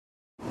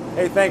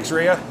Hey, thanks,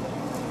 Rhea.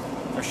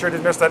 I sure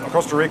did miss that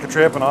Costa Rica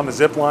trip and on the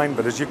zip line,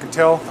 but as you can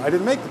tell, I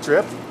didn't make the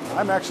trip.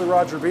 I'm actually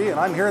Roger B, and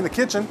I'm here in the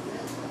kitchen,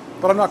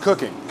 but I'm not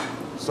cooking.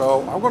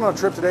 So I'm going on a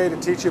trip today to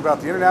teach you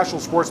about the International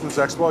Sportsman's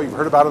Expo. You've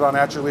heard about it on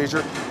At Your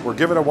Leisure. We're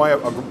giving away a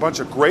bunch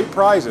of great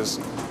prizes.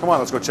 Come on,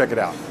 let's go check it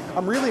out.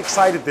 I'm really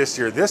excited this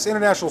year. This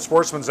International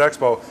Sportsman's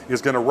Expo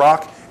is going to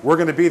rock. We're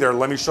going to be there.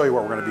 Let me show you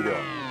what we're going to be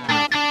doing.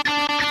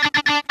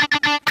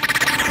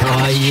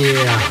 Oh,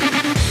 yeah.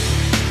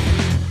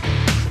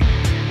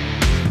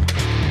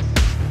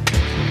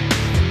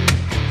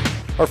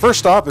 Our first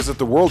stop is at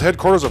the world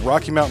headquarters of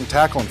Rocky Mountain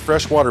Tackle and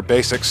Freshwater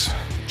Basics,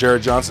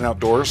 Jared Johnson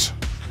Outdoors.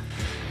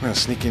 I'm going to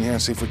sneak in here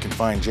and see if we can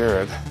find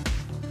Jared.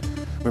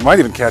 We might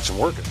even catch him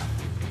working.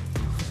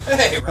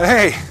 Hey, Ryan.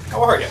 Hey.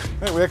 How are you?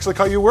 Hey, we actually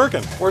caught you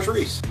working. Where's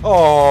Reese?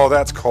 Oh,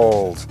 that's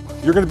cold.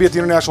 You're going to be at the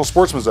International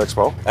Sportsman's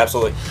Expo.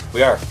 Absolutely.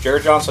 We are.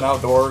 Jared Johnson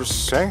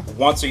Outdoors. Okay.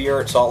 Once a year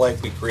at Salt Lake,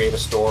 we create a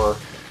store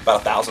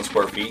about 1,000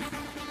 square feet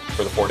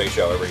for the 4-day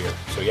show every year.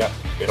 So yeah,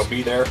 it'll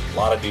be there. A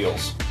lot of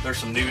deals. There's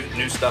some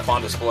new stuff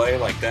on display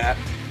like that.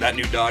 That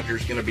new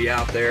Dodger's going to be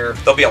out there.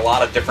 There'll be a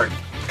lot of different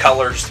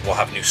colors. We'll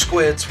have new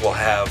squids. We'll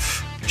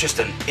have just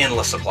an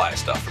endless supply of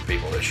stuff for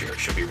people this year. It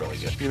should be really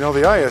good. You know,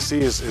 the ISE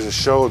is a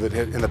show that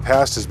in the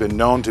past has been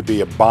known to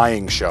be a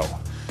buying show.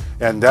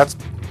 And that's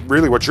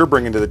really what you're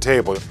bringing to the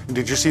table.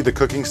 Did you see the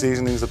cooking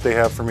seasonings that they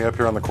have for me up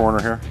here on the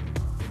corner here?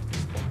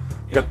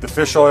 You got the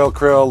fish oil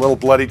krill, little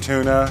bloody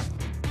tuna,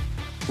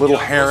 little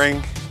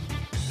herring.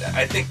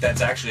 I think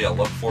that's actually a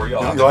look for you.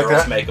 I'll have You the like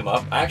girls that? make them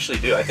up. I actually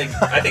do. I think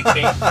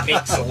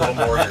pink's a little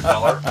more your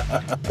color.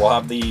 We'll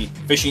have the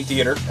fishing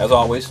theater, as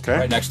always,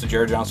 right next to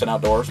Jared Johnson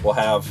Outdoors. We'll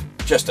have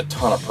just a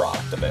ton of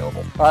product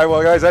available. All right,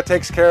 well, guys, that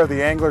takes care of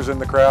the anglers in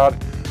the crowd.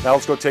 Now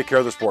let's go take care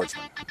of the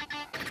sportsmen.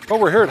 Well,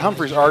 we're here at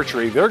Humphreys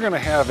Archery. They're going to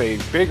have a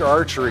big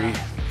archery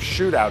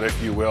shootout,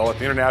 if you will, at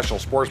the International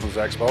Sportsman's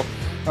Expo.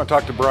 I'm going to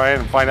talk to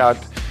Brian and find out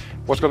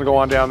what's going to go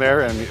on down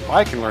there, and if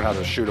I can learn how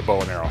to shoot a bow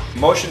and arrow.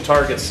 Motion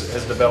Targets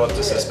has developed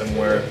a system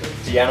where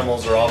the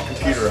animals are all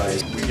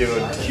computerized. We give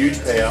a huge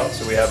payout,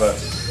 so we have a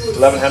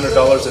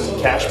 $1,100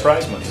 in cash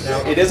prize money.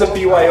 Now, it is a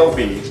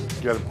BYOB.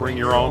 You got to bring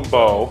your own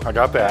bow. I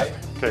got that.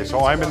 Okay,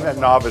 so I'm in that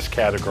novice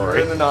category.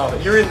 You're in the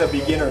novice. You're in the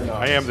beginner novice.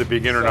 I am the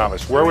beginner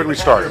novice. Where would we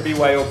start? Your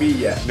BYOB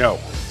yet? No.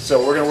 So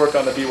we're going to work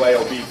on the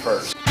BYOB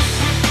first.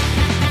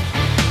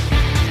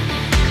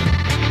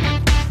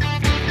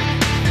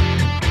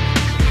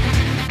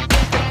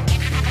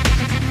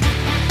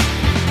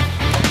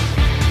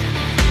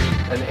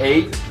 An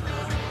 8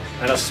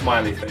 and a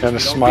smiley face. And a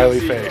smiley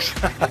face.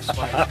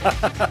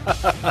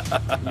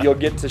 You'll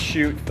get to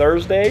shoot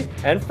Thursday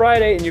and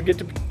Friday, and you get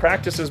to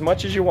practice as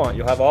much as you want.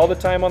 You'll have all the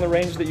time on the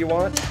range that you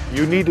want.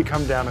 You need to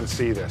come down and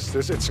see this.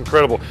 It's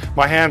incredible.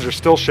 My hands are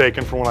still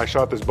shaking from when I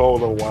shot this bow a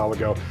little while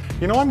ago.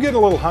 You know, I'm getting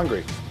a little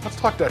hungry. Let's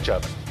talk Dutch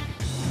oven.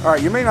 All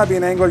right, you may not be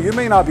an angler, you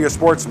may not be a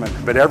sportsman,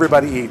 but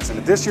everybody eats. And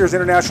at this year's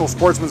International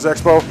Sportsman's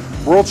Expo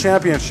World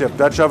Championship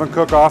Dutch Oven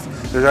Cook-Off,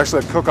 there's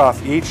actually a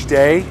cook-off each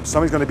day.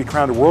 Somebody's going to be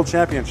crowned a World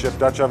Championship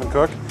Dutch Oven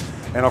Cook.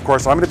 And of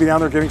course, I'm going to be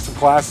down there giving some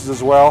classes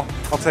as well.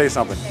 I'll tell you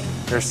something.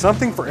 There's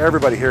something for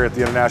everybody here at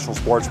the International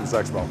Sportsman's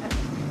Expo.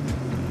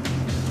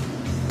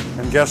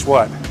 And guess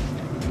what?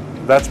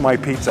 That's my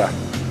pizza.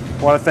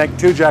 I want to thank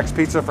Two Jack's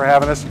Pizza for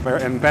having us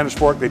in Spanish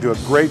Fork. They do a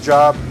great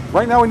job.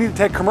 Right now we need to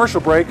take a commercial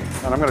break,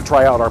 and I'm going to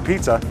try out our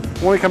pizza.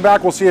 When we come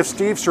back, we'll see if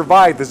Steve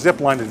survived the zip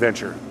line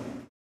adventure.